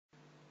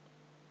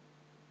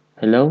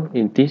Hello,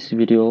 in this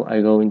video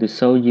I'm going to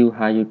show you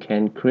how you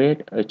can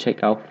create a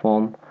checkout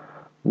form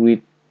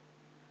with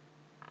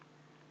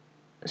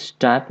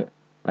Stripe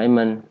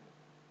payment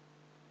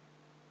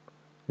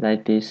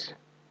like this.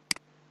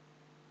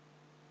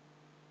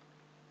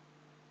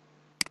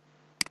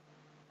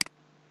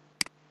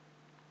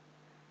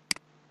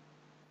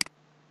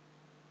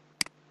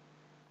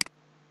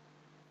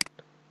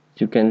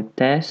 You can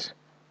test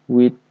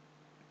with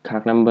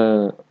card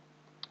number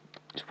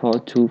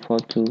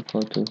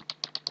 424242.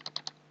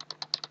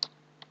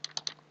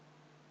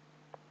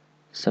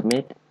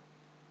 Submit.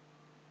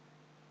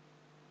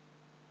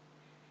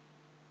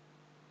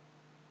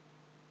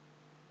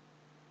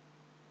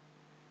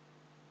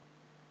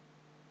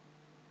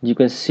 You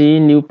can see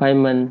new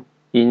payment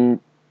in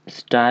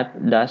Stripe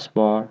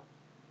dashboard,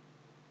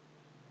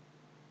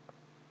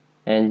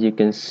 and you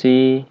can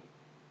see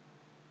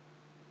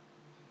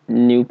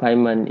new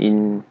payment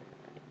in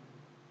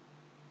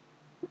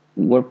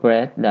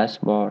WordPress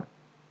dashboard.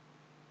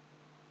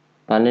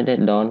 Piotnet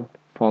Addons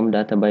from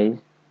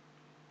database.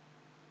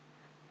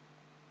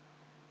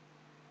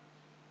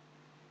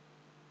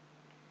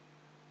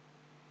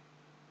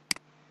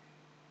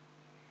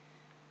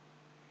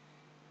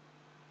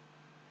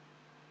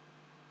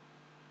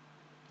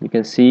 You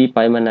can see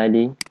payment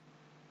ID.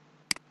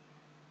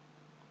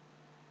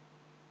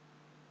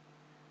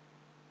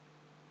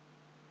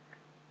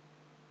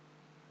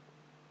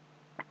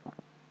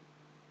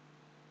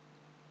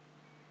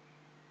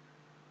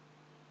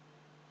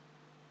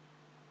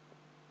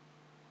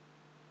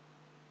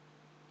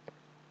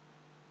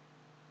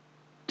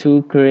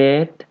 To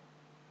create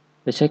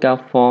the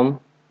checkout form,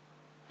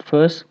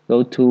 first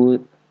go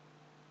to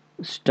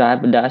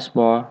Stripe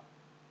dashboard.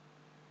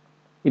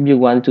 If you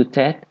want to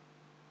test,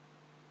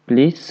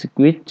 please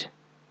switch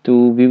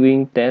to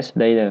viewing test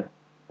data.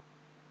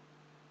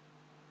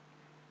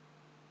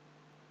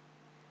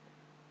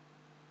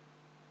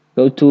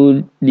 Go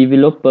to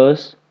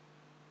developers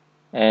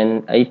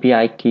and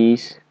API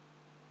keys.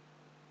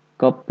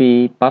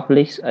 Copy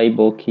public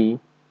able key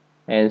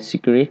and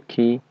secret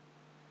key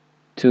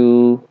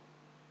to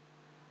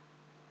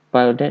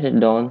Piotnet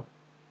Addons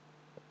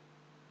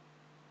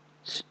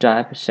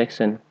Stripe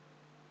section.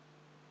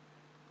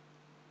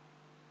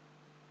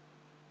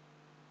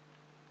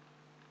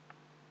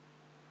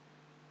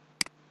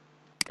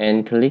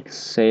 And click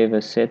Save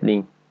as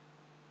Setting.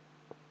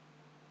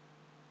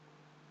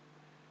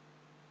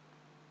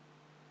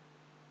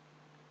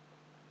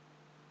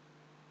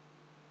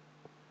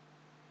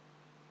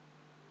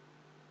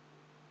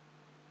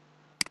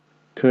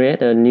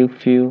 Create a new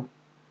field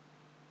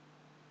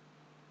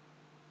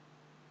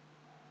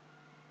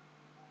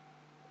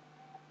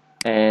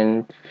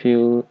and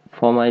fill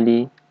form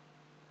ID,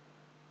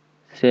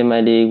 same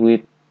ID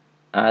with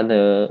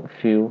other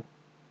field.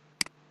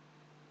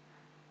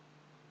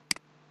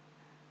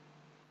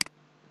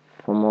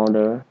 Form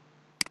order,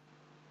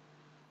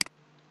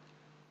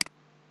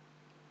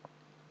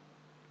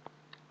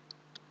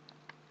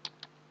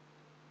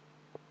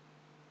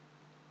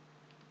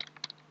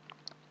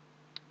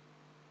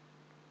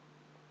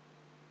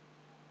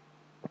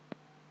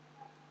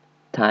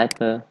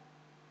 type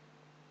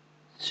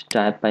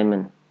Stripe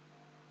payment.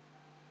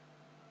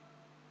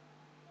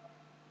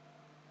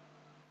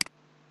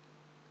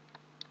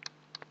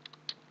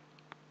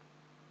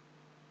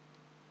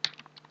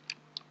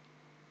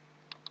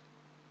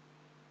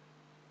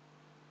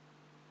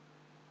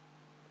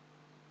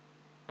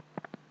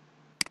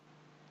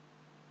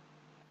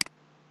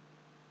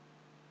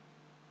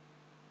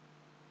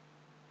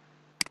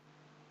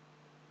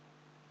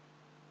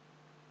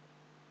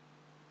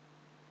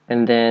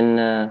 And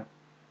then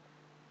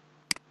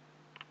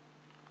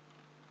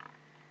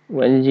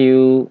when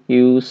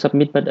you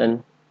submit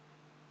button,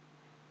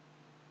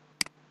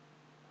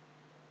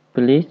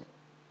 please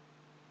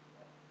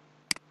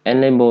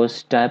enable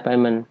Stripe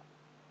payment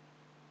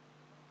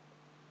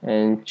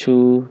and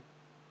choose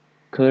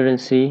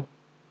currency.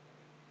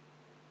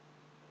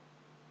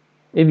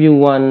 If you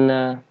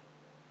want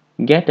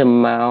get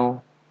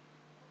amount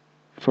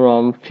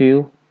from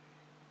field,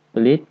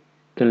 please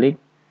click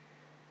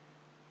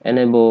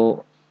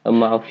enable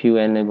amount field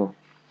enable.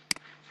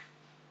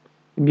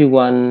 If you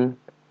want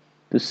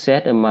to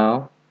set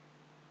amount,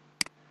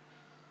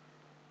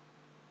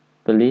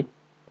 please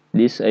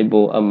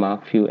disable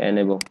amount field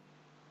enable.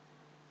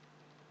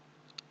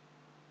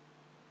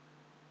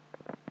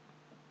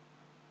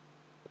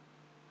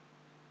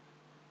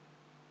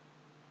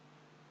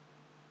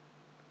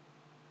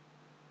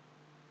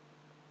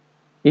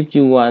 If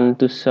you want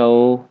to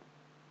show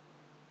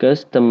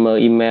customer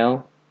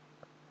email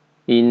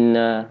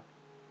in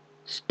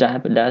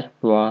Stripe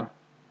dashboard,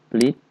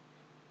 please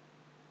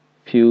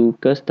view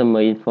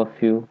customer info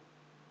field.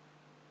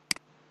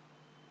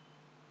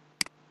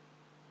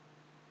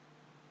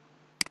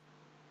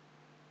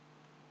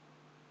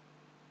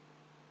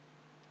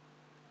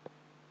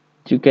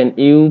 You can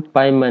use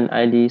payment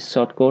ID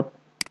shortcode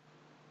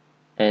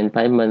and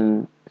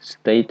payment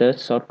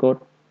status shortcode.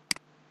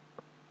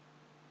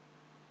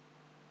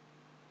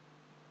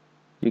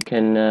 You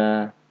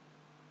can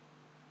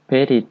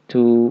paste it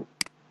to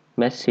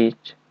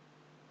message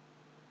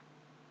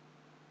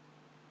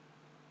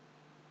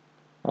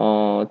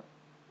or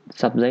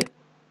subject.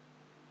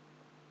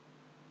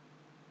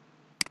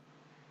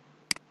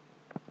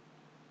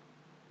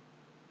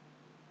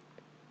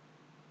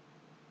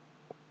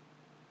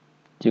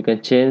 You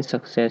can change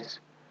success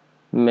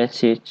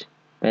message,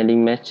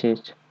 pending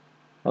message,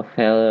 or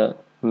failure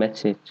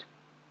message.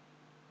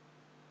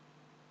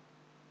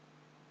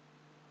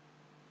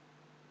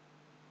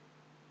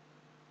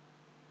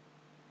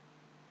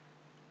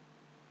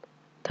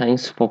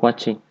 Thanks for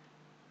watching.